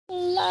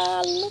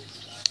selalu.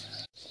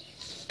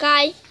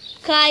 Cai,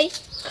 cai,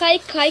 cai,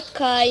 cai,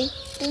 cai.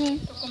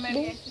 Tu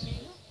comeria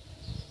comigo?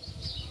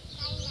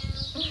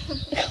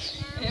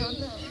 Eu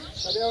não.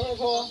 Cadê a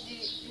vovó?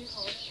 De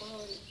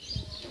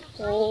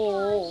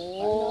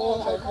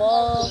rosa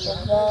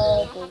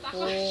colorida.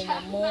 Vovó,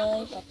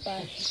 mamãe,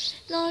 papai.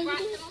 Nós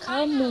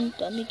brincamos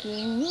muito,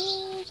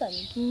 amiguinhos,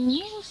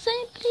 amiguinhos,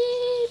 sempre.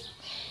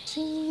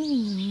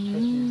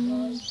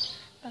 Sim.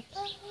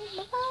 Papai,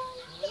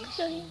 mamãe,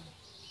 sorrindo.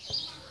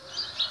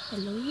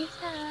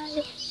 Heloísa,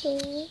 eu sou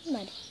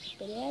Maria.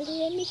 Esperei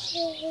ali,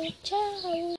 Michel. Tchau.